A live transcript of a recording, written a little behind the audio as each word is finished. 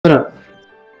Hold up.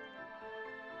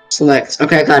 Select.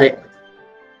 Okay, I got it.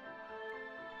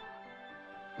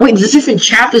 Wait, there's different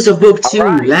chapters of book 2.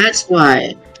 Alright. That's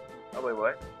why. Oh wait,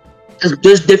 what?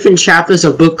 There's different chapters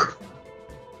of book.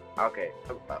 Okay.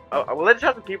 Well, let's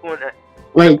have some people in that.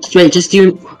 Wait, just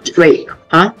you. Wait,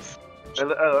 huh? Let's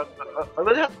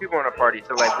have some people in our party,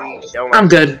 so like we don't. I'm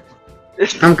good.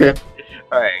 I'm good.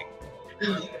 Alright.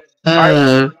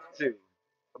 Uh. Two.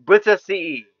 Blitz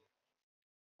CE.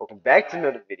 Welcome back to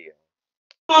another video.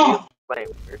 Playing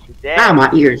Virtual Ah, Down.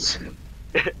 my ears.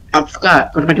 I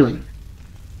forgot. What am I doing?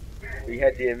 We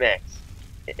had DMX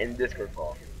in Discord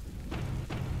call.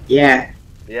 Yeah.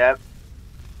 Yep.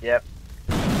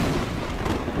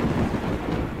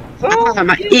 So, Ah,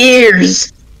 my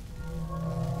ears.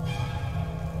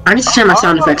 I need to turn my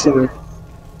sound effects over.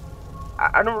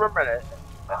 I don't remember that.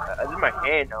 I did my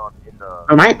hand on in the.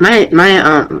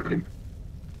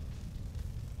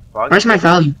 Oh, where's my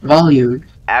volume?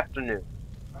 Afternoon.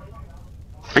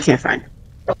 I can't find.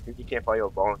 You can't follow your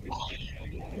ball.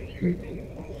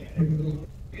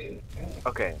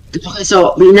 Okay. Okay,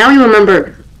 so now we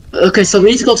remember. Okay, so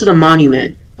we need to go to the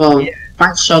monument. Well, Yeah.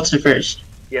 find shelter first.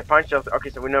 Yeah, find shelter. Okay,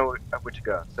 so we know where to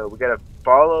go. So we gotta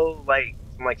follow like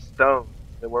some stones.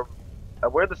 And where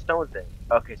are the stones at?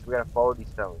 Okay, so we gotta follow these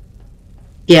stones.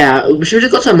 Yeah, we should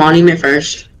just go to the monument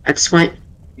first at this point.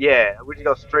 Yeah, we can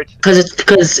go straight to.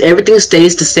 Because everything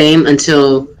stays the same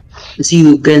until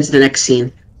you get into the next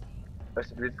scene. So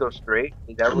we just go straight.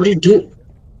 Is that What do you do?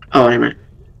 Oh, never mind.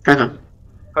 Okay.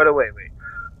 Hold on, wait.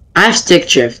 I have stick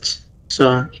shift,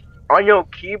 so On your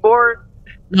keyboard?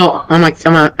 no, I'm my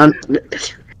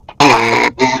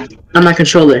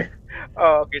controller.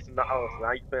 Oh, okay. So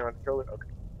now you play on controller. Okay.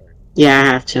 Right. Yeah, I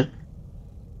have to.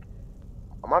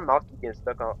 My mouse keeps getting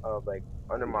stuck on like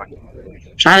under my keyboard.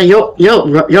 Shia,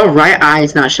 your right eye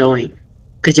is not showing,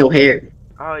 cause your hair.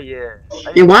 Oh yeah.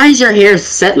 And why is your hair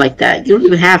set like that? You don't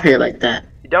even have hair like that.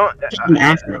 Don't I'm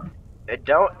asking.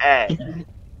 don't ask.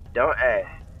 Don't ask.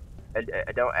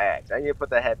 Don't ask. I need to put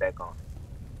that hat back on.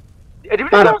 Did we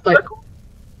Shut go up, like- circle?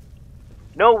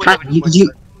 No, we never just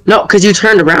went No, cause you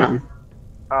turned around.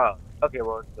 Oh, okay.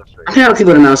 Well, let's go straight. I can't keep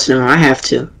with a mouse now. I have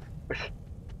to.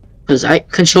 Cause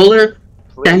controller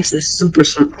Please. thanks is super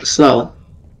slow.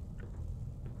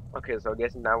 Okay, so I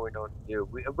guess now we know what to do.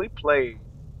 We played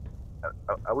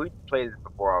this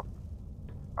before.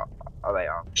 Like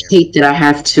I hate that I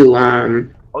have to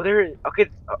Oh, there is. Okay.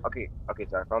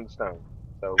 So I found the stone.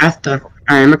 So after. Alright,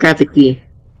 I'm gonna grab the key.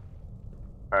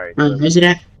 all right. Where's it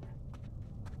at?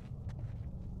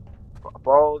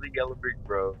 Follow the yellow brick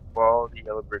road. Follow the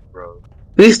yellow brick road.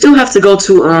 We still have to go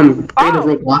to Gate of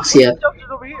Roblox yet. It's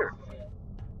over here.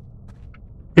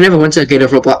 I never went to Gate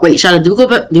of Roblox. Wait, Shadow, did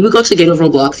we go to Gate of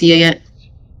Roblox yet?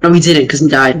 No, we didn't, because we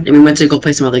died, and we went to go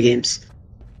play some other games.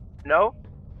 No.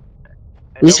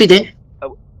 Yes, we did.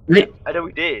 I know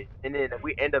we did, and then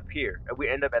we end up here, and we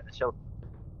end up at the shelter.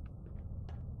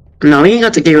 No, we ain't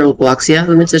got to Gate of Roblox yet.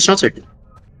 We went to the shelter.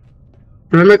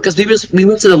 Remember, because we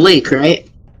went to the lake, right?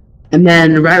 And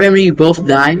then right when we both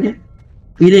died,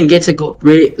 we didn't get to go.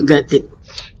 Alright,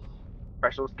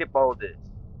 so we'll skip all of this.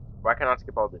 Why can't I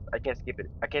skip all this? I can't skip it.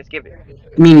 I can't skip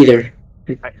it. Me neither.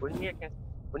 What do you mean I can't?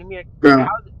 What do you mean? Bro.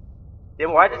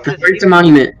 Then why does this? Where's the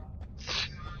monument?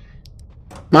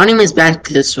 Monument's back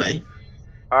this way.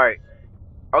 Alright.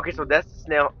 Okay, so that's the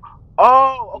snail.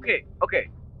 Oh, okay.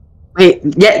 Wait,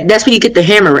 yeah, that's where you get the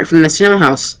hammer, right from the cinema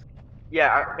house.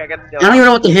 Yeah, I got the snail. I don't even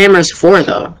know what the hammer is for,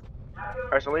 though.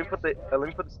 Alright, so let me put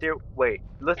the steer. Wait,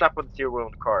 let's not put the steering wheel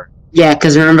in the car. Yeah,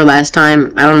 because remember last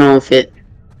time, I don't know if it...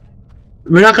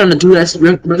 We're not gonna do this,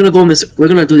 we're gonna go in this, we're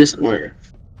gonna do this in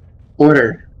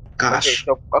order. Gosh.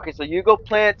 Okay, so you go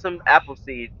plant some apple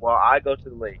seeds while I go to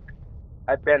the lake.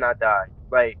 I better not die.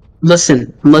 Like,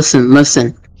 Listen.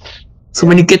 So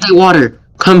when you get that water,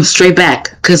 come straight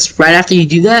back, because right after you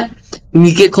do that, when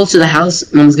you get close to the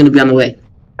house, Mom's gonna be on the way.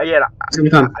 yeah, It's gonna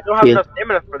come. I don't have enough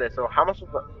stamina for this, so how am I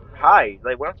supposed to hide?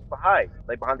 Like, where am I supposed to hide?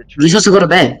 Like, behind the tree? You're supposed to go to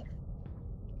bed.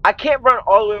 I can't run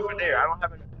all the way over there.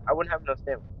 I wouldn't have enough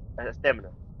stamina.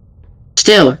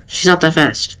 Still, she's not that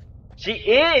fast. She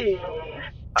is!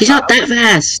 She's not that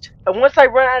fast. And once I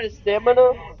run out of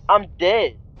stamina, I'm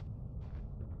dead.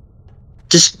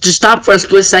 Just stop for a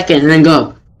split second and then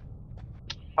go.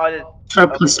 Oh,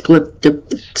 For a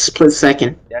split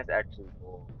second. that's actually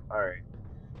cool. Alright.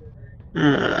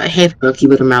 I hate Cookie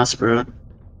with a mouse, bro.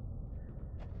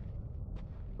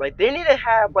 Like, they need to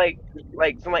have, like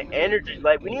some, energy.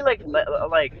 Like, we need, like...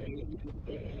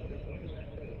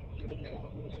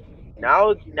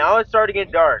 Now it's starting to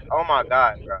get dark. Oh my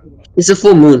god, bro. It's a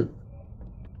full moon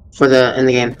in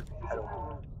the game.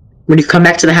 When you come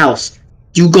back to the house.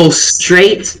 You go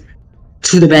straight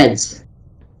to the beds.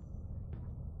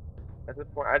 At this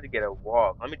point, I had to get a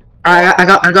walk. Let me. I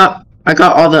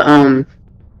got all the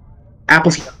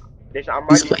apples Jason, I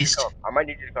might he's need you to placed. come. I might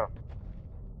need you to come.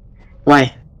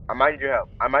 Why? I might need your help.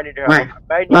 I might need your help. Why? I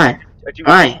might need Why? you.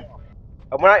 Why?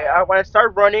 When I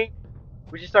start running,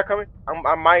 would you start coming?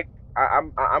 I might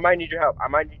need your help. I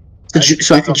might need.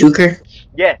 So I can juke her?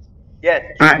 Yes. Yes.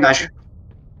 Alright, gotcha.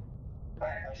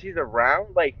 She's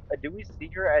around. Like, do we see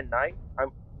her at night?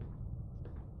 I'm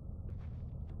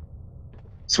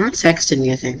Someone texted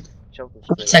me, I think. choking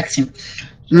Someone straight. texted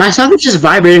me. My stuff is just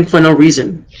vibrating for no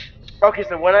reason. Okay,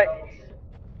 so when I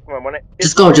come on, when I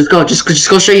Just go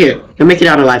straight here. You'll make it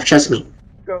out alive, trust me.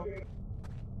 go.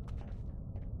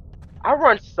 I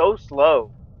run so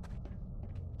slow.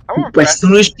 I run But fast.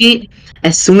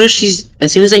 as soon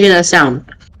as I hear that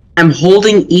sound, I'm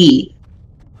holding E.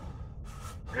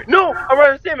 No, I'm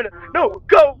running stamina. No,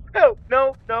 go, help,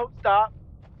 no, stop.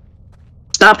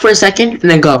 Stop for a second and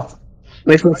then go.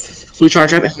 Wait for flu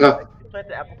charge up and go. You plant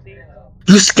the apple seed?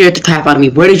 You scared the crap out of me.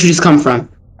 Where did you just come from?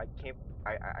 I came from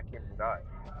God.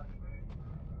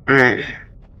 Alright. Did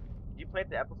you plant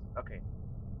the apple? Okay.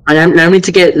 Now I need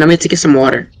to get some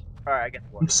water. All right, I got the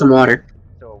water. Some water.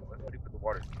 So what do you put the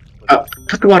water? Oh,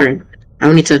 put the water in. I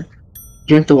don't need to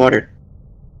drink the water.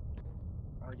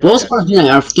 What was part of doing?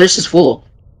 Our thirst is full.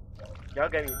 Y'all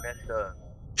got me messed up.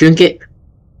 Drink it.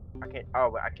 I can't.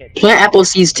 Oh, I can't. Plant apple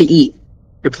seeds to eat.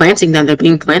 You're planting them. They're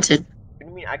being planted. What do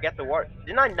you mean? I got the water.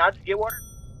 Didn't I not get water?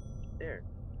 There.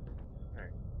 All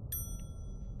right.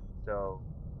 So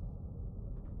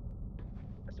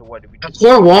what did we just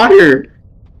Pour water.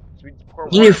 So we just pour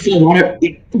You need water? full water,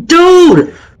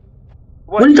 dude.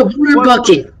 What? We need the water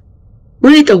bucket.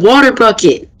 We need the water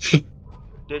bucket.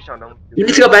 Deshaun, don't do You need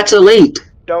that. to go back to the lake.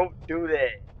 Don't do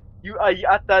that.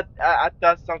 I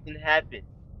thought something happened.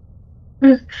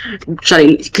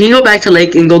 Shadi, can you go back to the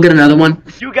lake and go get another one?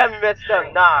 You got me messed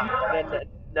up.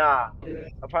 Nah.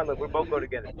 I'm fine. Look, we're both go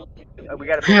together. We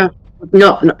gotta. Yeah.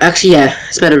 No, actually, yeah,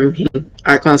 it's better.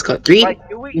 Alright, come on, let's go. 3. Like,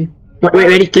 do we? Wait,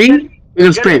 ready? 3. We're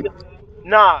gonna sprint.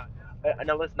 Nah.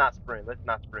 No, let's not sprint. Let's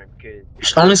not sprint because.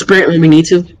 Just only sprint when we need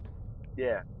to.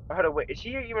 Yeah. Hold on, wait. Is she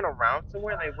even around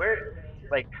somewhere? Like where?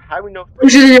 Like how do we know?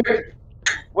 She's here.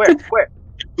 Where?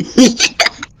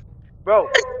 Bro.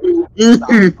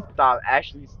 Stop.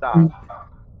 Ashley, stop.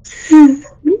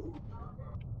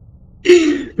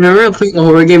 Remember playing a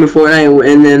horror game before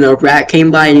and then a rat came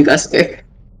by and you got scared?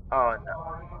 Oh no.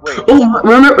 Wait. Oh,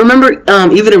 remember,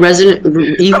 even Resident.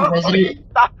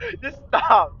 Stop. Just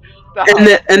stop. Stop.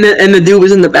 And the dude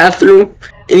was in the bathroom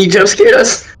and he jump scared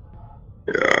us.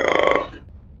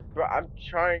 Bro, I'm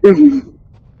trying.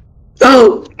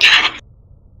 Oh.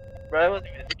 Bro, that wasn't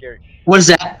even scary. What is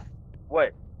that?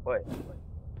 What? Oh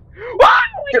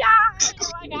my god!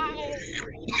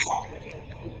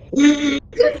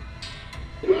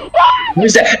 What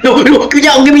is that? No,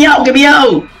 get me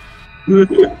out!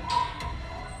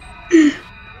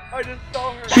 I just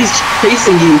saw her. She's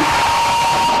chasing you.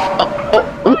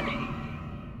 Oh.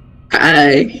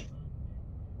 Hi.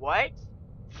 What?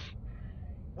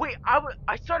 Wait,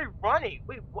 I started running.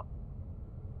 Wait, what?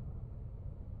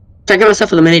 I got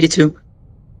myself eliminated too.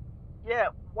 Yeah.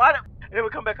 Why? And then we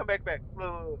come back.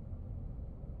 Look.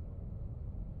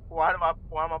 Why am I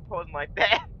posing like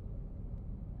that?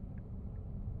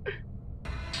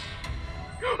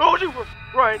 Oh, you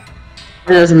run. It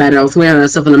doesn't matter. I was going to have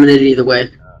myself eliminated either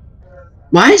way.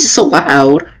 Why is it so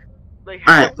loud? Like,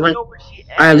 Alright, I know where she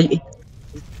at. Alright,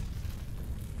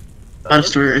 bottom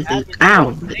story, I think.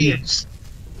 Ow, my ears.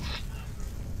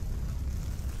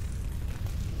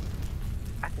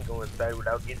 I can go inside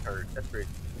without getting hurt. That's crazy.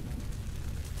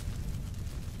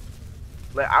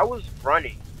 Like, I was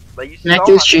running. Like, you saw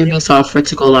Connecting streaming software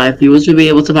to go live. Viewers will be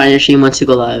able to find your stream once you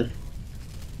go live.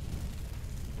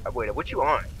 Wait, what you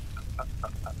on?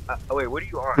 Wait, what are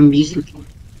you on? I'm using.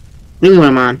 Maybe what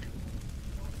I'm on.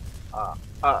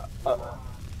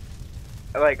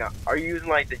 Like, are you using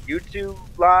like the YouTube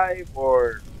live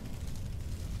or?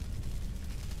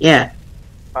 Yeah.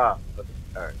 Okay,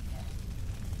 alright.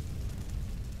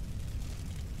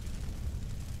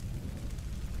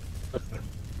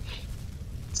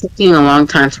 It's taking a long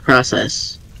time to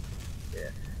process. Yeah.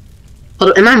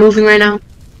 Hold on, am I moving right now?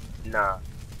 Nah.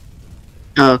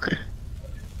 Oh, okay.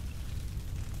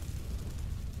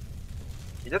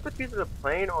 Is that the piece of the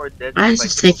plane or is that Why is like,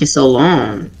 this taking so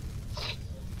long?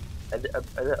 that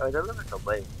looks like a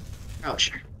lake?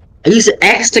 Crouch. I use the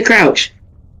X to crouch.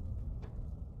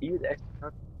 You use X.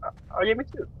 Oh yeah, me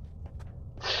too.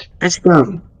 Let's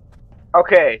go.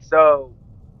 Okay, so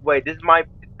wait, this is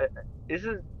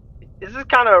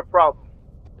kind of a problem.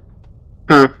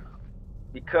 Huh?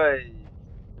 Because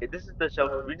if this is the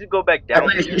shelter, we just go back down.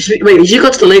 Wait, we should go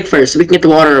to the lake first so we can get the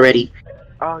water already.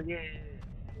 Oh yeah.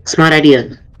 Smart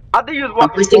idea. I think you was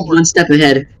walking Always think forward. one step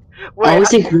ahead. Wait, Always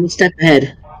think one step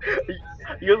ahead.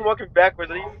 you was walking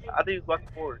backwards. I think he was walking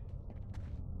forward.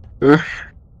 Huh?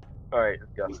 Alright,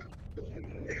 let's go.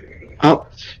 Oh,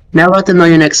 now let them know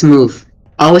your next move.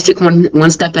 Always take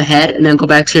one step ahead and then go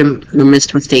back to your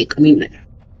missed mistake. I mean,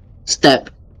 step.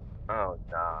 Oh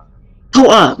nah. Go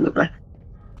up, remember?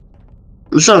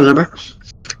 What's up, remember?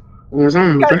 What's up,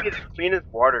 You gotta remember? get the cleanest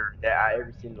water that I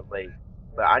ever seen in the lake.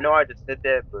 But I know I just said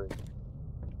that, but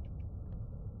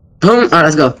Boom. Alright,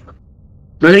 let's go.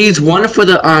 We're gonna use one for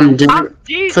the I'm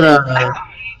Jesus. for the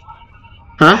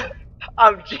huh?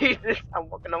 I'm Jesus. I'm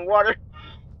walking on water.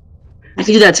 I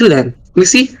can do that too then. Let me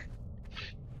see.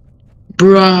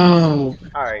 Bro.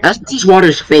 Alright. This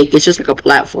water's fake. It's just like a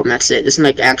platform, that's it. It's not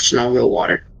like actual real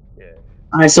water. Yeah.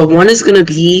 Alright, so one is gonna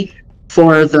be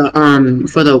for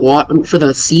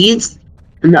the seeds,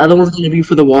 and the other one's gonna be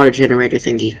for the water generator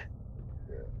thingy.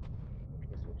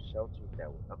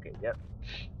 Okay, yep.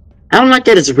 I don't like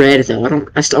that it's red though.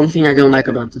 That's the only thing I don't like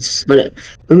about this. But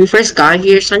when we first got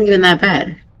here, it's not even that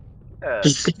bad.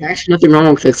 There's actually nothing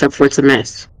wrong with it except for it's a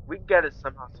mess. We gotta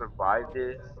somehow survive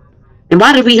this. And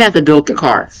why did we have to build the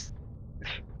car?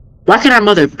 Why can't our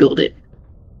mother build it?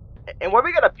 And why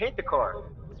we gotta paint the car?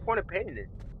 What's the point of painting it?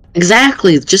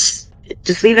 Exactly. Just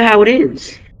leave it how it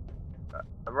is.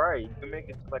 Alright, you can make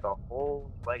it like a whole,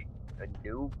 like, a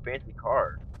new fancy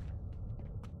car.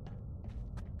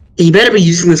 You better be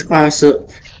using this car, so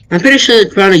I'm pretty sure you're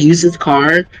trying to use this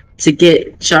car to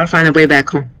try to find a way back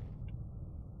home.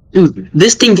 Dude,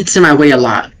 this thing gets in my way a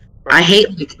lot. I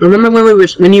hate. Remember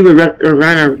when you were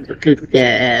around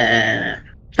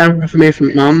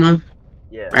from Mama?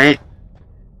 Yeah. Right?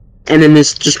 And then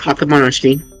this just popped up on our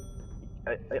screen.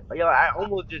 I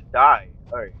almost just died.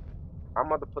 Alright. I'm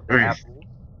about to put the Alright. apples.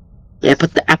 Yeah,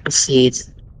 put the apple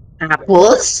seeds.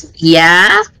 Apples?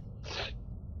 Yeah.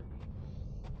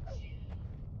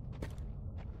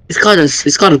 It's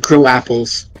called a grow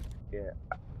apples.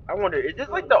 I wonder, is this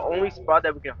like the only spot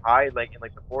that we can hide, like in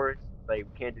like the forest? Like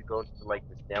we can't just go to like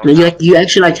this down. No, you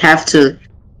actually have to.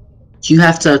 You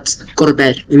have to go to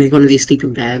bed and make one of these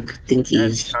sleeping bag thingies.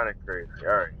 That's kind of crazy.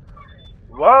 Alright.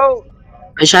 Well.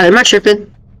 Am I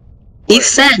tripping? He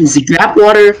says grab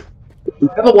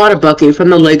a water bucket from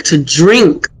the lake to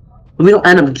drink. We don't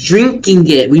end up drinking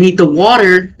it. We need the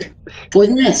water for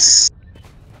this.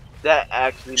 That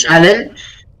actually. Challenge.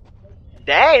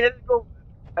 Dang, let's go.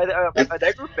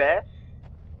 That grew fast.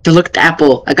 To look at the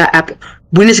apple. I got apple.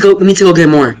 We need to go get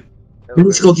more. We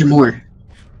need to go get more.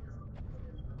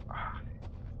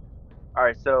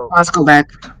 Alright, so Let's go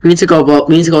back. We need to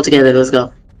go together. Let's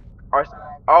go.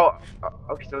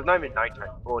 Okay, so it's not even nighttime.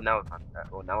 Oh, now it's not.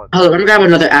 Oh, now it's. Oh, let me grab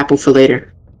another apple for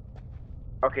later.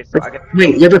 Okay, so I got.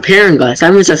 Wait, you're preparing us.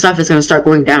 That means our stuff is gonna start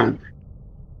going down.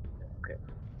 Okay.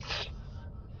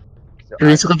 So And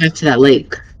let's go back to that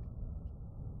lake.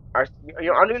 I'm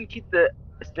gonna keep the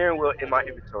steering wheel in my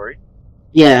inventory.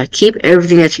 Yeah, keep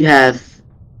everything that you have.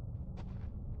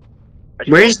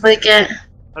 Where's Lake at?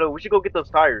 Hold on, we should go get those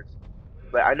tires.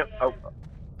 But I know. Oh,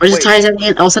 Where's the tires at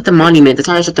again? Oh, it's at the monument. The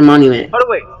tires at the monument. hold on,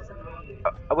 wait.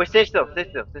 Wait, stay still.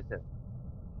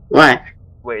 What?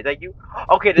 Wait, is that you?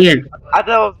 Okay, Yeah. I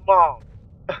thought it was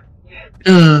mom.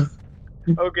 Uh,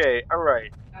 Okay,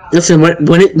 alright. listen,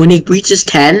 when it reaches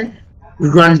 10, we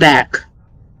run back.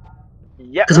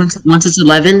 Yeah. Because once it's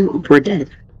 11, we're dead.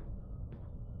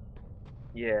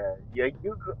 Yeah,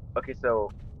 you. Okay,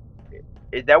 so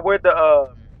is that where the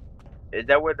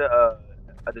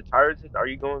tires is? Are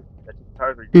you going? That's the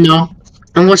tires. No,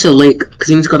 I'm going to the lake because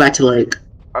we need to go back to the lake.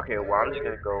 Okay, well I'm just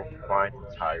gonna go find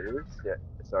the tires. Yeah.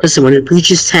 Sorry. Listen, when it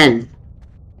reaches 10,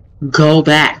 go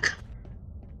back.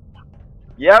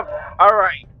 Yep. All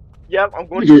right. Yep. I'm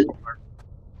going Dude. to.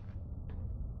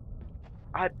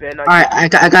 I bet not. All right, I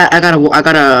got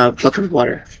a bucket of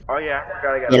water. Oh yeah, I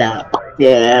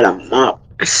forgot.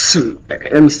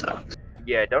 Let me stop.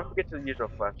 Yeah, don't forget to use your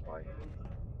flashlight.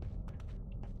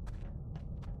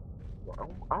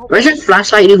 Where's your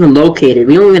flashlight even located?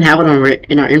 We don't even have it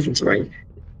in our inventory.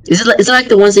 Is it like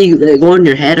the ones that go in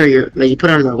your head or you put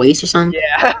on your waist or something?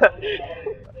 Yeah.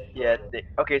 Yeah.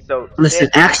 Okay, so. Listen,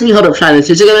 actually, hold up, Silas.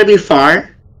 Is it gonna be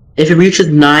far? If it reaches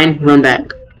 9, run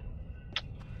back.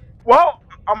 Well,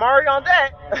 I'm already on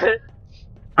that.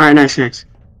 Alright, nice.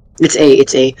 It's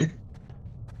 8.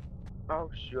 Oh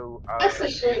shoot.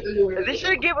 They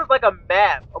should give us like a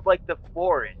map of like the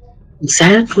forest.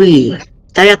 Exactly.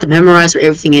 I got to memorize where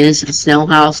everything is. The snail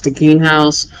house, the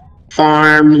greenhouse,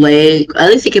 farm, lake. At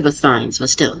least they give us signs, but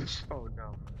still. Oh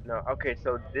no. No. Okay,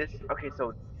 so this. Okay,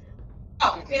 so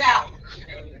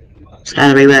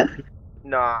Anyway, that.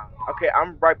 nah. Okay,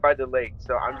 I'm right by the lake,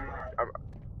 so I'm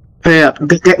Hurry up.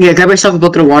 Yeah, grab yourself a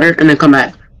bucket of water and then come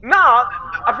back. nah.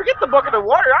 I forget the bucket of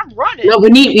water. I'm running. No, we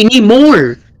need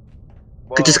more.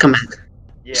 Could just Whoa. come back.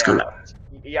 Just come Yeah. back.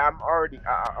 Yeah.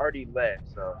 I already left.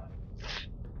 So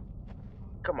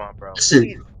come on, bro. Please,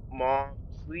 Listen, mom.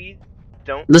 Please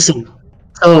don't. listen.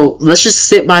 So let's just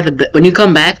sit by the bed. When you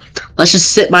come back, let's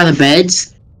just sit by the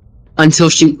beds until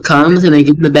she comes and then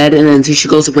get in the bed and then until she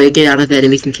goes away, get out of bed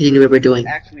and we can continue what we're doing.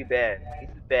 Actually bad. This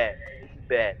is bad. This is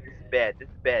bad. This is bad. This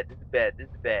is bad. This is bad. This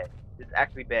is bad. This is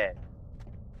actually bad.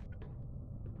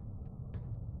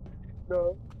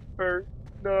 No. Hurt.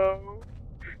 No.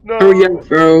 No. Hurry up,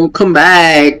 bro. Come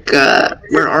back.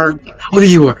 Where are you? What are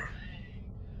you?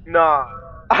 Nah.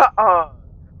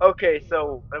 Okay,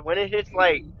 so when it hits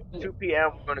like 2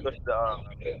 p.m., we're gonna go to the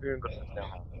snow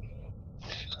house.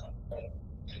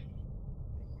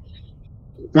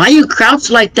 Why you crouch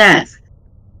like that?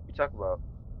 You talk about?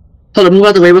 Hold on, move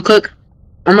out the way real quick.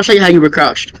 I'm gonna show you how you were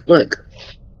crouched. Look.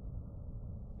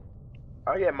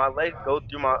 Oh yeah, my legs go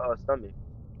through my stomach.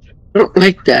 I don't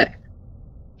like that.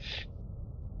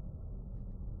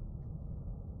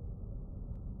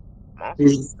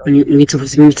 You need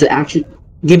to actually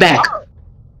get back.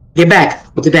 Get back.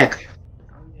 Get back.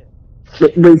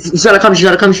 Wait, she's gotta come. She's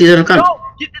gotta come. She's gonna come. No,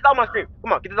 get this on my screen.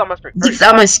 Come on, get this on my screen. Get this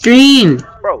out my screen.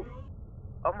 Bro,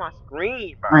 on my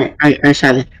screen, bro. Alright,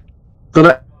 Sally. Go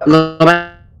back. Go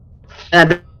back.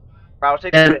 Bro, I'll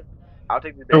take this bit. I'll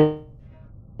take this bit.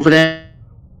 Over there.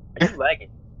 Are you lagging?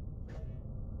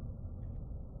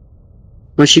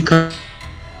 When she comes.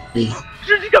 She's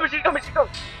coming. She's coming. She's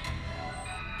coming.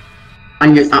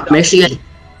 On your make sure you.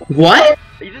 What?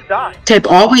 You just died. Tape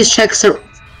always checks her.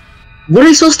 What are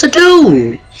you supposed to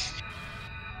do?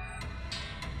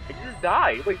 You just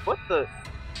died. Wait, what the?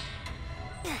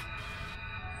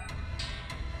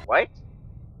 What?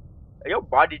 Your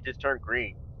body just turned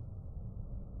green.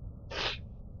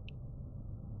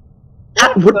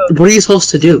 What are you supposed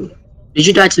to do? Did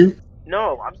you die too?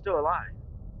 No, I'm still alive.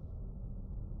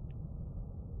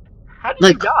 How did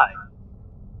Like, you die?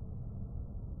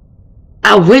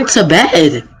 I went to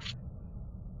bed.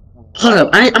 Hold up,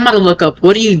 I'm about to look up.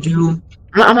 What do you do?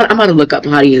 I'm about to look up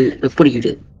how do you. What do you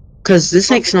do? Cause this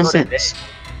makes no sense.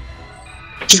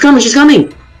 She's coming. She's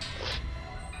coming.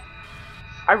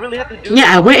 I really have to do.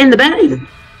 Yeah, I went in the bed.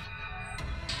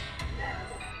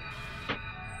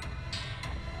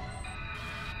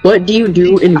 What do you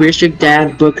do in Richard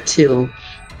Dad Book 2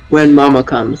 when Mama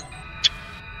comes?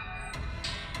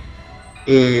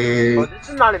 And Oh, this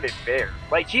is not even fair.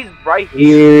 Like, she's right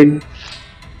here. weird,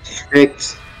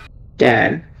 strict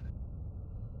dad.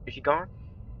 Is she gone?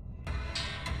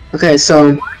 Okay,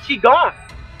 so Why is she gone?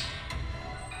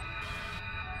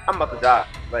 I'm about to die.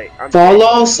 Like, I'm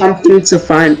follow something to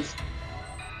find.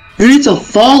 You need to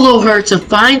follow her to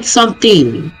find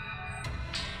something.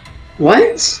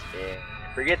 What? Yeah,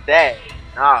 forget that.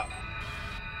 Nah.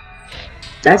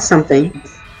 That's something.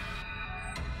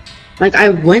 Like, I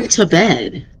went to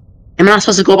bed. Am I not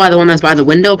supposed to go by the one that's by the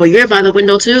window? But you're by the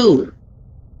window too.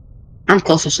 I'm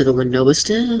closer to the window, but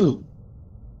still.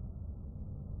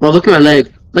 Well, look at my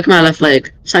leg. Look at my left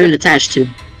leg. It's not even attached to.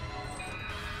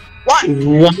 What?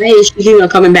 Why is she even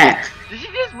coming back? Did she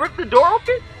just rip the door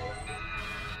open?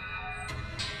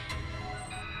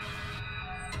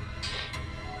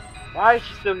 Why is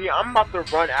she still here? I'm about to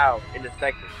run out in a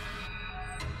second.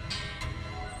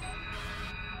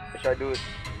 Should I do it?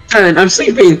 I'm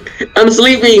sleeping. I'm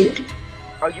sleeping.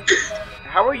 Are you?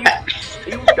 How are you? Are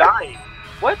you dying?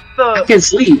 What the? I can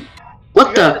sleep. What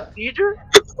You the? got a seizure?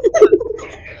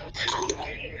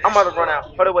 I'm about to run out.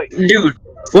 Hold on, wait. Dude,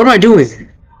 what am I doing?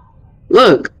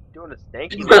 Look. Doing a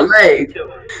stanky. Look at my leg.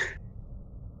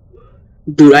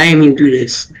 Dude, I ain't even do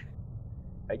this.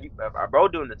 Bro,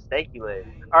 doing the stanky leg.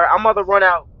 Alright, I'm about to run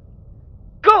out.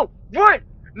 Go! Run!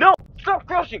 No! Stop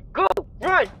crouching! Go!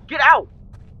 Run! Get out!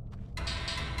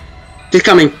 She's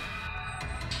coming.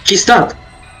 She's stuck.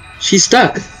 She's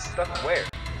stuck. Stuck where?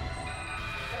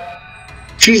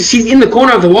 She's in the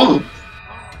corner of the wall.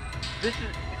 This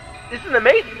is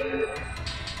amazing.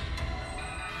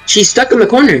 She's stuck in the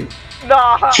corner.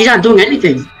 Nah. She's not doing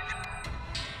anything.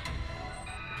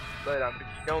 But if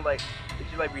she don't like, if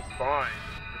she like respawn or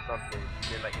something,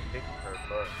 then like it fixes her.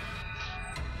 But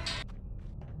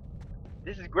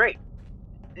this is great.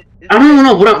 I don't even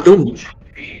know what I'm doing.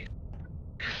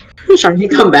 Sean, can you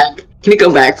come back? Can you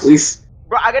go back, please?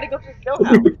 Bro, I gotta go to the snow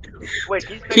house. Wait,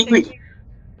 he's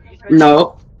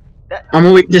No. I'm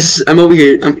over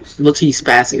here. I'm literally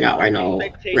spazzing out right now.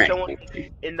 Someone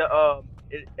in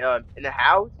the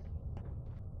house.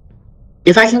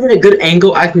 If I can get a good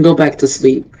angle, I can go back to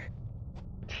sleep.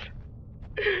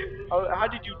 How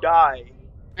did you die?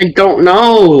 I don't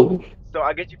know. So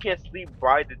I guess you can't sleep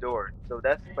by the door. So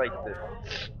that's like the.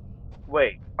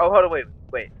 Wait. Oh, hold on.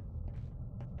 Wait.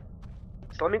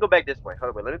 So let me go back this way. Hold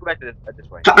on. Wait. Let me go back to this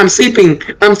way. I'm sleeping.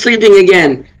 I'm sleeping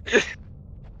again.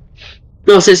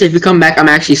 No, seriously, if you come back, I'm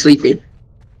actually sleeping.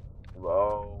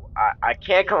 Whoa. I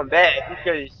can't come back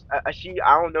because I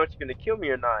don't know if she's gonna kill me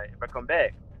or not if I come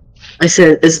back. I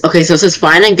said, okay, so it says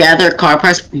find and gather car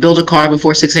parts, build a car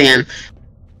before 6 a.m.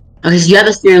 Okay, so you have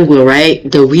the steering wheel, right?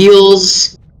 The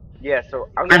wheels. Yeah. So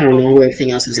I'm I gonna don't go. know where everything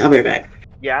else is. I'll be right back.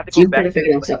 Yeah, I have to So go you back. gotta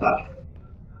figure that stuff out.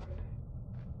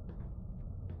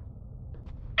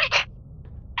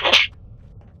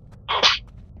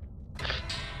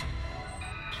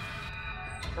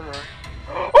 Alright.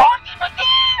 Oh, she's right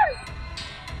there!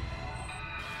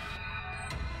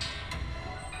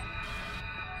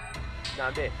 Nah,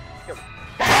 I'm dead. Kill me.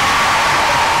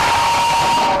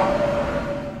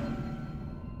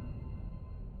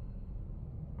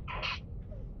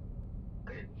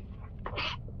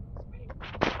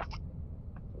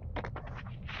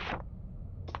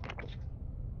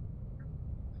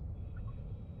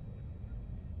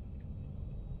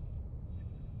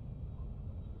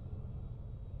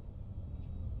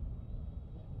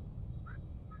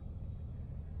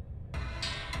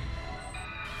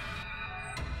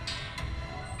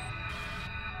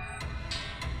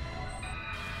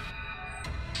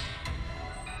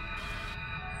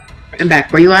 I'm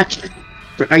back. Where you at?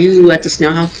 Are you at the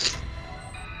snail house?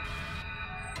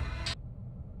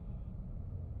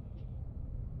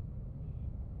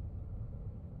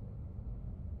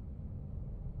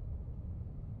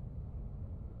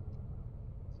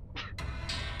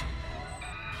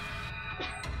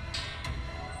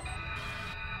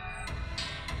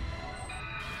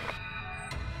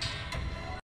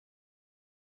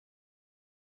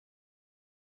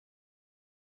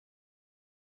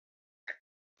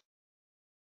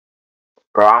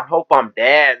 Bro, I hope I'm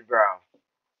dead, bro.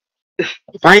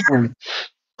 If I am,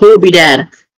 who will be dad?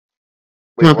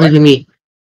 Wait, Come on, what? please be me.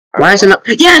 Why is it not?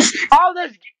 Yes! Oh,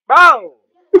 bro!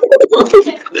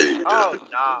 Oh,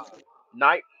 nah.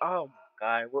 Night. Oh,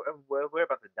 my God. We're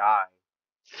about to die.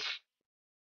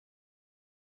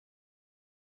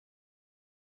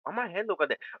 Why my head look like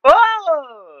that?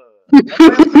 Oh!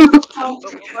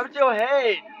 What's your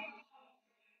head?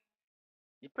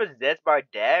 You possessed by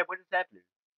dad? What is happening?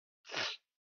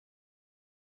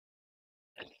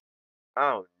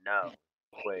 Oh, no.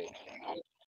 Wait.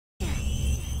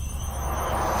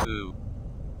 Boo.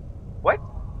 What?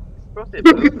 It's supposed to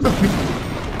boo?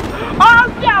 Oh,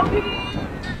 no!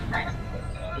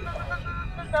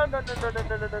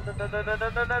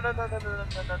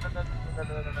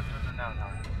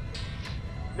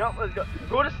 No, let's go.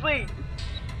 Go to sleep.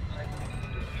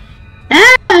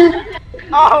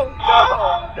 Oh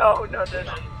no.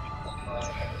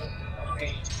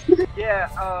 Yeah,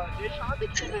 Deshaun, I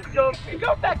think you just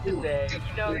go back to bed. You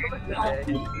know, go back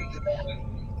to bed.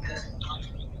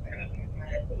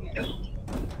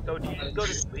 So do you just go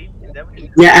to sleep? Is that what you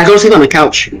do? Yeah, I go to sleep on the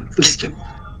couch.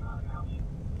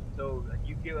 So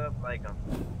you give up like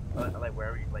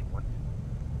wherever you like want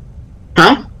to.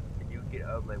 Huh? You get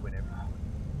up like whenever you want.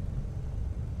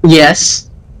 Yes.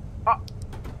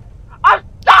 Oh,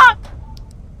 stop!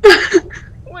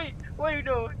 Wait, what are you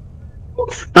doing?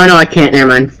 Oh no, I can't. Never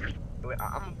mind. Wait,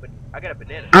 I got a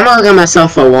banana. I'm gonna get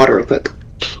myself a water real quick.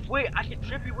 Wait, I can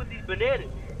trip you with these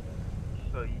bananas.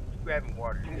 So you grabbing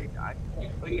water.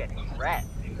 Oh, you got trapped.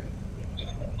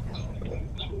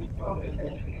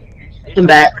 I'm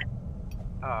back.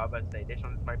 Oh, I was about to say, this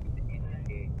one might be the easiest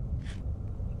game.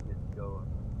 Just go.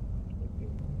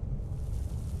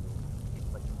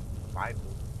 It's like 5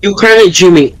 minutes. You currently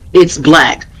Jimmy. It's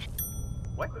black.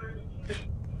 What? This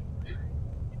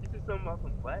is something else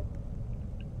in black?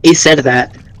 He said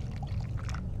that.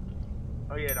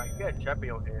 Oh yeah, no, you got a trap in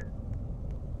your head.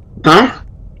 Huh?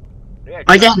 Yeah,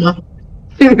 Oh yeah, no.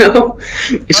 No.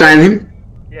 You Simon?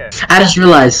 Yeah. I just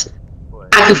realized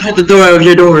What? I can put the door out of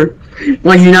your door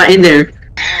when you're not in there.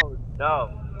 Oh no.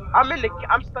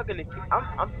 I'm stuck in the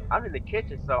I'm in the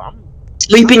kitchen, so I'm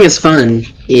Sleeping is fun.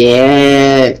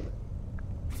 Yeah.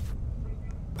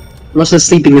 Most of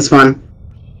sleeping is fun.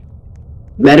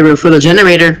 Better room for the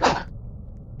generator.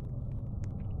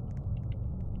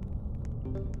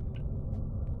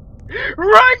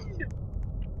 run.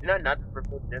 Not the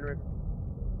purple generator.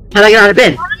 How'd I get out of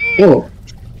bed? Oh.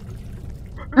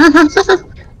 Oh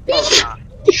nah.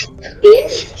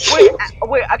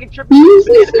 Wait, I can trip you.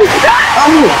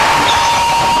 Oh.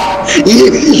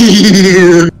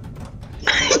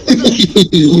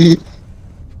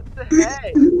 What the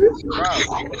heck, bro?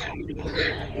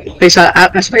 Place,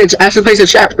 I should place a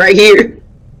trap right here.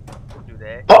 Don't do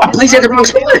that. Oh, I placed it at the wrong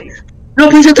spot. No, I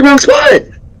placed it at the wrong spot.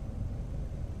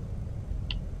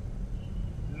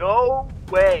 No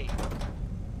way.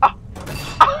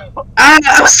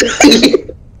 I'm sorry.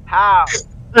 How?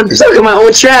 I'm stuck in my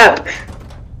own trap.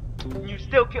 You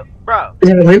still kill, bro?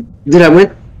 Did I win? Did I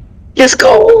win? Let's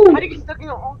go. How do you get stuck in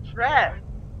your own trap?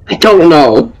 I don't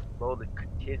know. Roll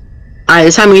kids. Alright,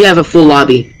 this time we have a full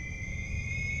lobby.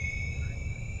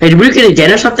 Hey, did we get a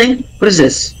den or something? What is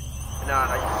this?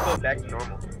 Nah, you just go back to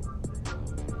normal.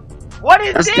 What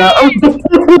is Let's this? go.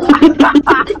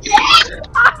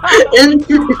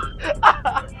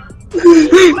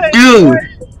 Dude.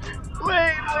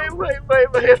 Wait.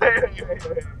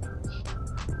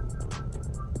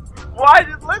 Why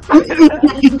did let's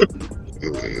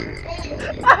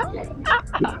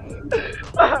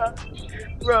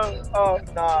Bro, oh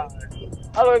nah.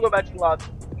 How do I go back to the lobby?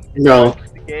 No.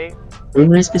 The game?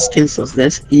 Where's this pencils?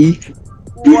 That's E.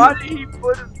 Why did he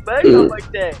put his leg up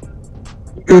like that?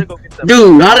 You gotta go get them.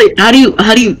 Dude, how do you,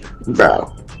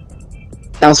 bro?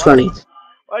 That was funny.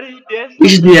 Why did he dance? We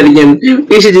should do that again.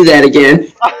 We should do that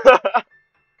again.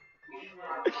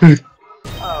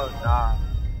 Oh nah.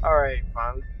 Alright,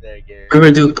 fine, let's do that again. We're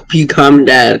gonna do Become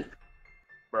Dad.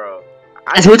 Bro.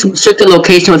 I went to restricted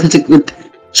location with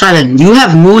Shylan, you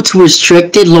have moved to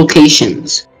restricted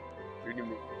locations. What do you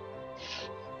mean?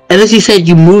 As you said,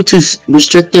 you moved to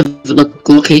restrictive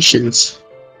locations.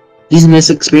 These miss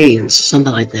experience,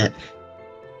 something like that.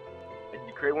 Did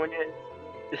you create one yet?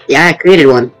 Yeah, I created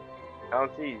one. I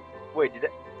don't see you. Wait, did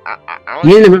I don't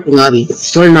You're in the river lobby.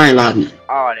 Story 9 lobby.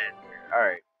 Oh, that's weird.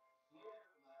 Alright.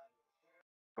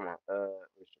 Come on,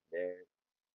 restrict there.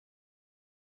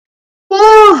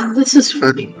 Oh, this is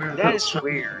funny. That is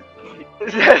weird.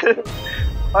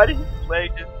 Why did his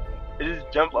leg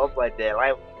just jump up like that?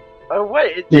 Like what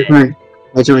is Yeah, that? right.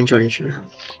 I join.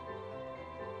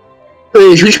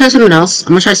 Wait, should we try something else? I'm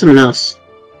gonna try something else.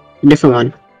 A different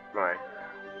one. Right.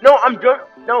 No, I'm drunk.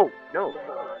 No.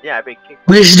 Yeah, I've been kicked.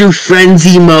 We should do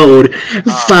frenzy mode.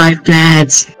 5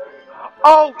 dads.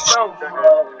 Oh no.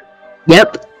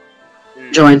 Yep.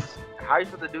 Join. How are you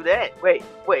supposed to do that? Wait.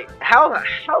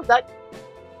 How's that?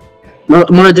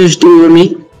 Wanna just do it with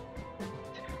me?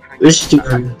 Let's just do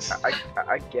it.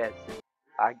 I guess.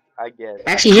 I guess.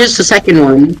 Actually, here's the second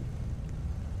one.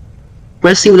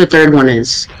 Let's see what the third one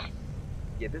is.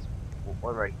 Yeah, this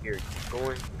one right here.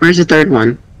 Going. Where's the third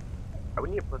one? We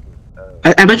need to put.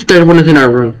 I bet the third one is in our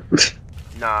room.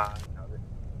 Nah,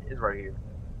 it's right here.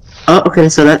 Oh, okay.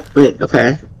 So that. Wait.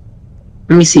 Okay.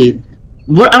 Let me see.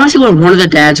 What? I want to see when one of the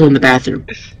dads are in the bathroom.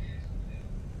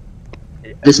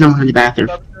 There's no one in the bathroom.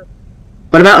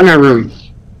 What about in our room?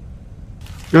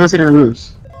 No one's in our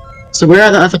rooms. So where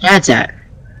are the other dads at?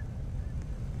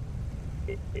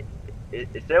 It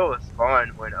said it was fun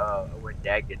when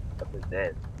Dad gets up his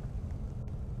dead.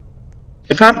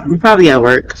 They're probably at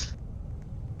work.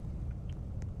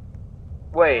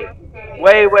 Wait.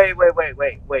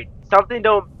 Something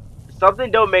don't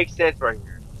make sense right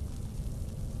here.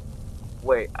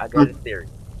 Wait, I got a theory.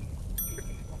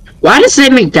 Why does they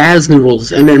make dad's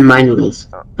noodles and then my noodles?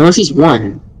 Unless he's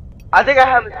one. I think I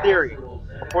have a theory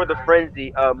for the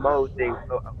frenzy mode thing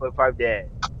for 5 Dad.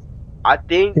 I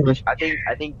think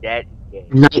Dad is gay.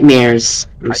 Nightmares.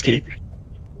 I'm just kidding.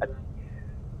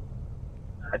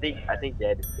 I think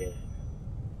Dad is gay.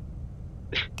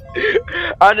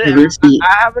 I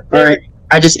have a theory. Alright,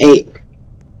 I just ate.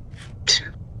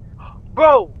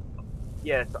 Bro!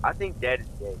 Yeah, so I think Dad is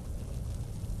gay.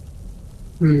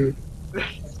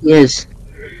 Yes.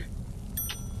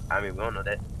 I mean, we don't know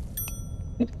that.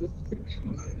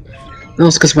 No,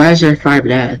 it's because why is there 5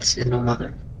 dads and no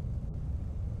mother?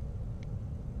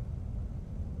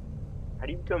 How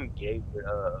do you become gay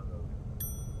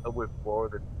with 4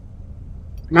 of the...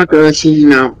 My girl, she,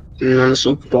 on the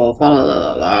Super Bowl,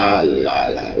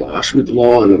 sweet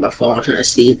Lord, and my father to the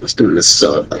sea, was doing the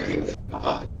sub.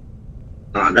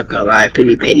 I'm not gonna lie,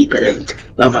 pity, but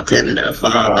love my tender,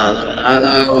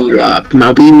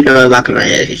 my baby girl, like my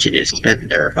head, she should just spend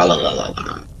her,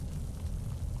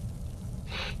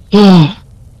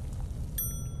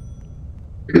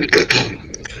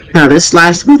 Now, this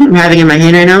last one I'm having in my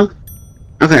hand right now.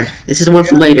 Okay, this is the one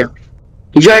for later.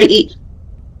 Did you already eat?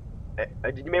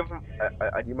 Did you make one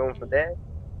from Dad?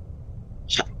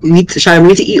 We need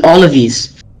to eat all of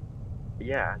these.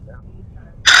 Yeah, I know.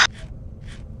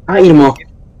 I eat them all.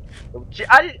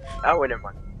 I went in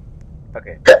mine.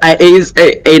 Okay. I ate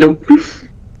them.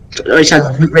 Wait,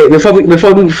 before we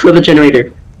move for the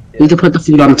generator, we need to put the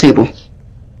food on the table.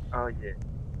 Oh yeah.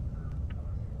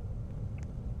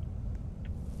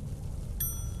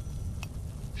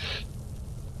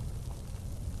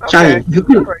 Okay. Shia,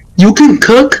 you can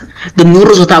cook the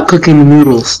noodles without cooking the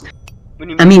noodles. What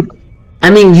do you I mean?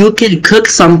 mean, you can cook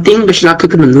something, but you're not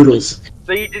cooking the noodles.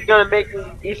 So you just gonna make me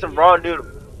eat some raw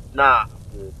noodles? Nah.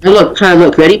 Dude. Now look, try to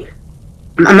look. Ready?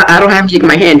 I don't have anything in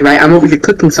my hand, right? I'm over here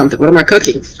cooking something. What am I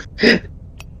cooking?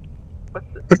 What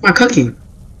the? What am I cooking?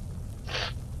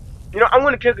 You know, I'm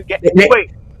gonna cook again. Wait,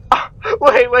 Wait.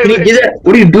 Wait. Can you do that?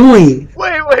 What are you doing?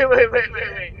 Wait.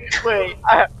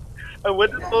 I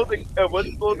went to slow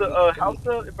the house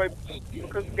up if I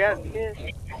cook gas again.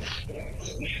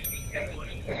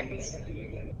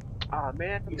 Oh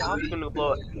man, the house is gonna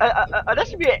blow up. That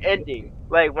should be an ending.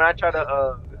 Like when I try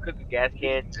to cook a gas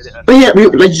can. Oh yeah,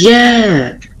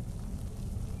 yeah.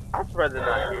 I'd rather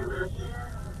not end.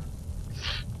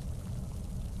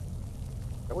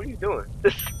 What are you doing?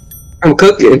 I'm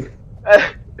cooking.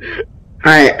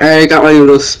 Alright, I got my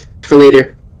noodles for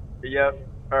later. Yep.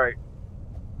 Alright.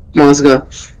 Come on, let's go.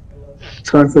 Let's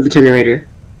go for the generator.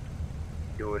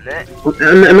 Doing that.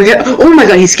 I'm gonna get. Oh my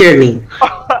god, he scared me.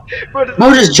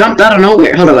 Mo just jumped out of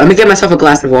nowhere. Hold on, let me get myself a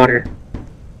glass of water.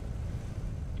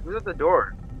 Who's at the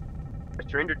door? A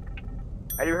stranger.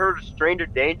 Have you heard of stranger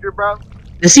danger, bro?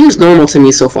 This seems normal to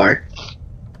me so far.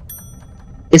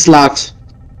 It's locked.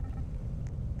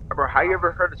 Bro, how you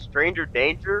ever heard of stranger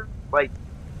danger? Like.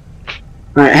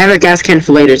 Alright, I have a gas can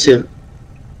for later too.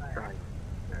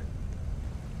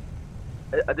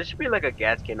 This should be like a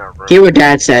gas can in our room. Hear what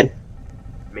Dad said.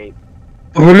 Maybe.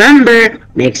 Remember,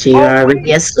 make sure you're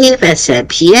already asleep at 7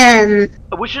 p.m.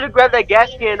 We should have grabbed that gas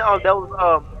can. That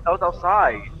was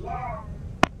outside.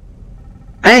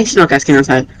 I ain't seen no gas can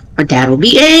outside. My dad will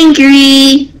be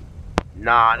angry.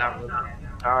 Nah, not really.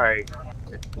 All right.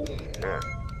 Yeah.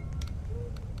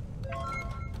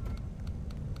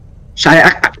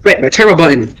 Wait, my turbo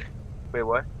button. Wait,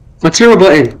 what? My turbo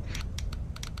button.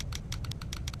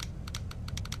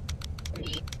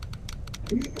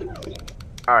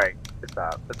 All right.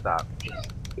 Let's stop.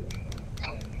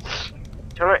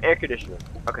 Turn on air conditioner.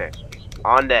 Okay.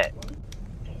 On that.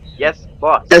 Yes,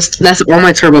 boss. That's all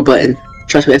my turbo button.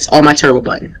 Trust me, that's all my turbo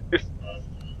button.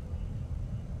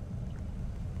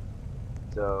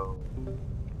 So,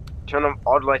 turn on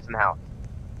all the lights in the house.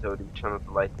 So, did we turn on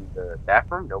the lights in the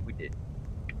bathroom? No, we did.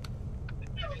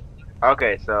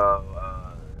 Okay, so,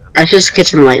 I just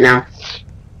kitchen light now.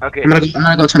 okay. I'm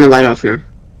gonna go turn the light off here.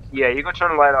 Yeah, you go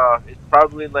turn the light off. It's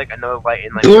probably like another light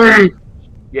in like.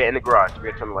 Yeah, in the garage. We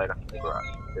gotta turn the light off in the garage.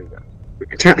 There you go.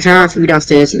 Turn on the TV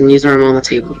downstairs and use the remote on the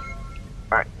table.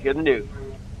 Alright, here's the news.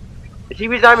 The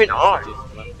TV's not even on.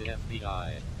 The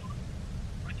FBI.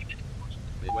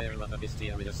 Beware of a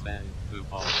mysterious man who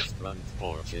always runs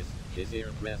porches. His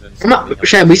ear presence.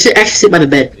 We should actually sit by the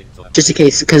bed, just in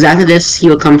case. Because after this, he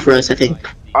will come for us, I think.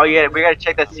 Oh yeah, we gotta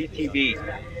check that CCTV.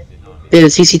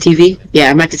 There's a CCTV? Yeah,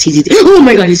 I'm at the CCTV. Oh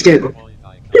my god, he's scared.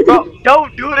 Bro,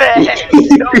 don't do that!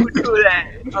 Don't do that!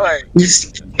 Alright. You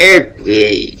scared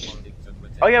me.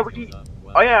 Oh yeah,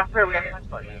 oh yeah, I forgot we got a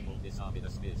flashlight.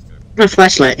 My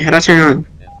flashlight. How do I turn it on?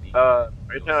 Are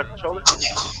you playing on a controller?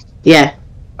 Yeah.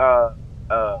 Are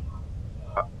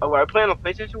you playing on the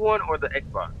PlayStation 1 or the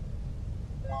Xbox?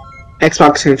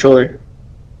 Xbox controller.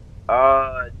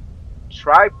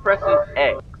 Try pressing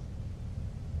X.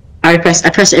 I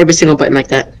press every single button like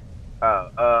that.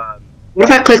 What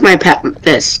if I click my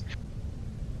this?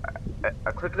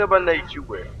 I click the button that you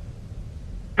wear.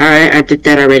 Alright, I did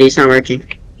that already. It's not working.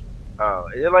 Oh,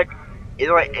 is it like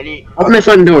any? Open the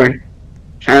front door.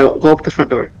 Try to go up the front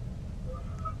door.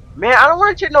 Man, I don't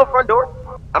want to check no front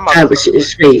door. I'm out. Wait,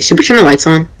 should we turn the lights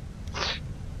on?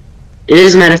 It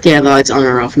doesn't matter if they have the lights on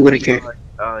or off. We wouldn't care.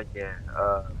 Yeah.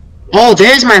 Oh,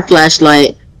 there's my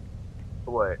flashlight.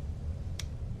 What?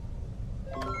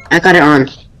 I got it on.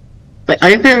 But are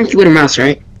you playing keyboard and mouse,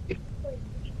 right?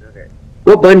 Okay.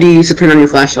 What button do you use to turn on your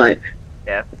flashlight?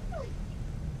 F.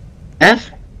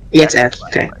 F? Yeah, it's F.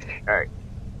 Okay. Alright.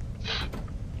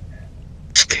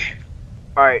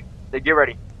 Alright, then get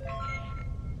ready.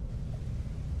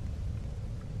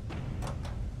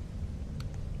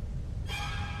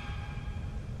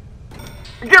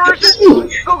 Get ready!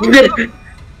 Go.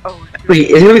 Oh, wait,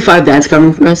 is there gonna be 5 dads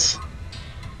coming for us?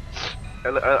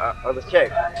 Let's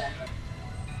check.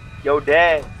 Yo,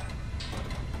 Dad.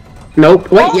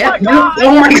 Nope. Wait, Oh yeah. my No. God.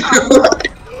 Oh my god.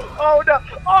 Oh no!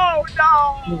 Oh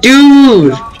no!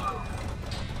 Dude!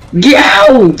 Get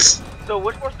out! So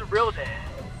which one's the real Dad?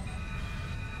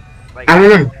 Like, I don't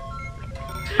know.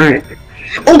 Alright.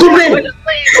 Oh, go Wait, in!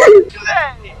 please, do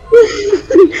that!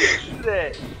 Do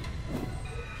that.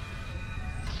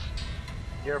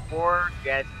 There are 4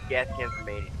 gas cans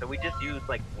remaining, so we just used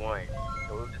like 1.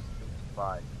 So we'll just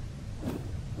 5.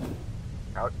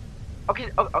 Okay,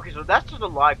 okay, so that's just a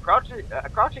lie. Crouching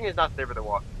is not safer than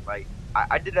walking. Like,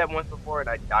 I did that once before and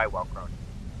I died while crouching.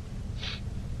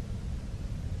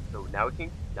 So now it's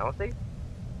safe?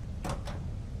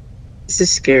 This is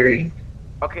scary.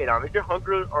 Okay, now if you're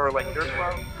hungry or like thirst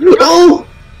wild. Oh!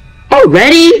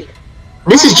 Already?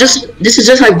 This is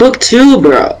just like book 2,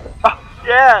 bro.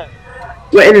 Yeah!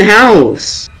 We're in the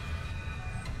house.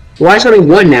 Why is only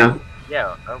 1 now?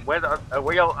 Yeah, where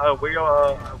y'all, you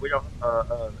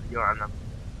know, I'm not.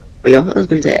 Wait, your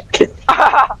husband's at.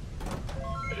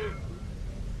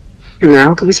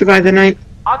 Now, can we survive the night?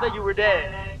 I thought you were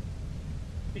dead.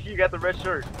 You got the red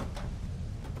shirt.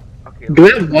 Okay. Do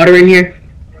we have water in here?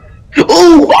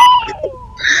 Oh!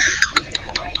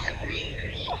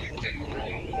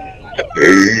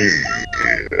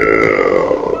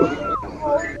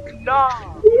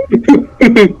 No!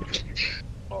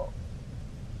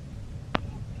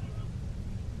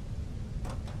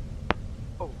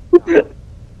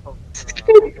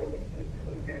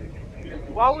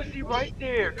 Why was he right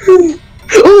there? Oh!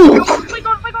 Oh my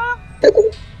god!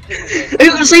 Are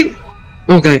you gonna sleep?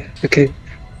 Okay, okay.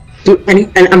 Dude,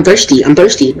 and I'm thirsty. I'm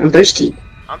thirsty. I'm thirsty too,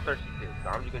 so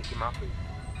I'm just gonna get my food.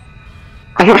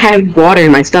 I don't have water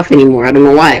in my stuff anymore. I don't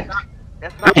know why.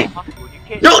 That's not Okay. possible. You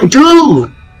can't. No,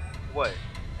 dude! What?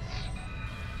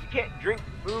 You can't drink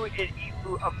food and eat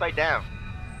food upside down.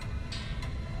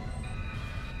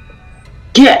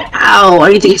 Get out! I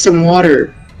need to get some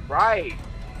water. Right.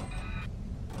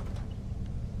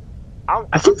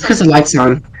 I think it's because the light's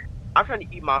on. I'm trying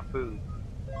to eat my food.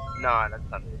 Nah, that's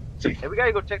not it. Hey, we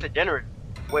gotta go check the generator.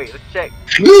 Wait, let's check.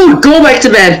 Dude, go back to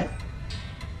bed.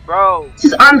 Bro, This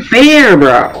is unfair,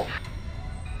 bro.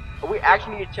 we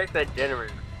actually need to check that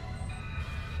generator.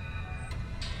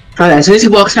 Alright, as soon as he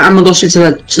walks out, I'm gonna go straight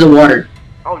to the water.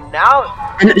 Oh,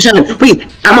 now? And shut up. Wait,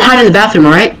 I'm gonna hide in the bathroom,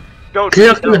 alright? Don't. Cause they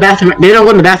don't go in the bathroom. They don't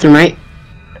go in the bathroom, right?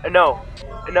 No.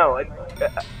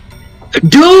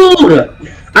 Dude,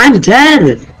 I'm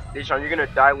dead. Deshaun, you're gonna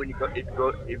die when you go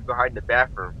hide in the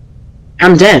bathroom.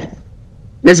 I'm dead.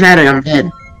 Doesn't matter. I'm dead.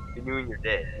 Then you and you're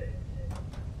dead.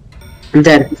 I'm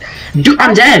dead. Dude,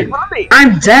 I'm dead. Mommy!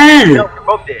 I'm No, dead. we're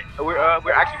both dead.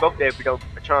 We're actually both dead if we don't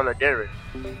turn on the generator.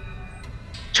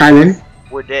 Chime in.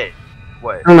 We're dead.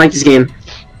 What? I don't like this game.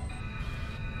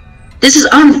 This is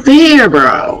unfair,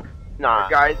 bro. Nah.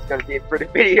 Guys, it's gonna be it for the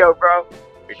video, bro.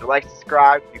 Make sure to like,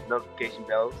 subscribe, keep notification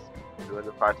bells. Do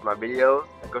notify to my videos.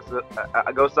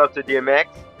 I go sub to DMX,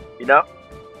 you know?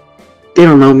 They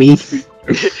don't know me.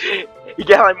 You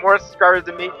got like more subscribers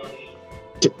than me?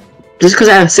 Just because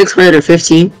I have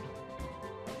 615,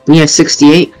 and you have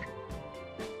 68.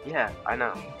 Yeah, I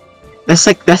know. That's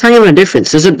not even a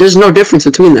difference. There's no difference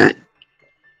between that.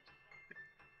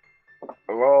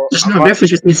 Well, There's no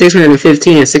difference between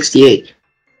 615 and 68.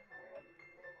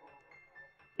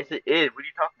 Yes, it is. What are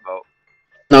you talking about?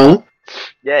 No.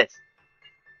 Yes.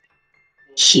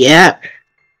 Yeah.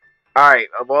 Alright,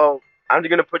 well, I'm just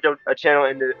gonna put a channel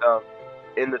in the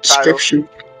title. Description.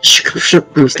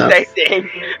 Stop. Same thing.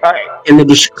 Alright. In the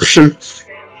description.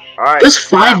 Alright. There's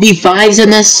 5v5s in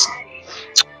this.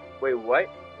 Wait, what?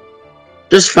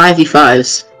 There's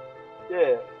 5v5s.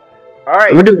 Yeah.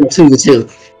 Alright. We're doing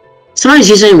 2v2. Somebody's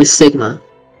using it with Sigma.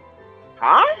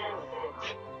 Huh?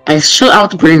 I shut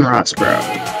out the brain rots, bro.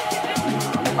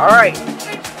 Alright.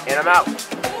 And I'm out.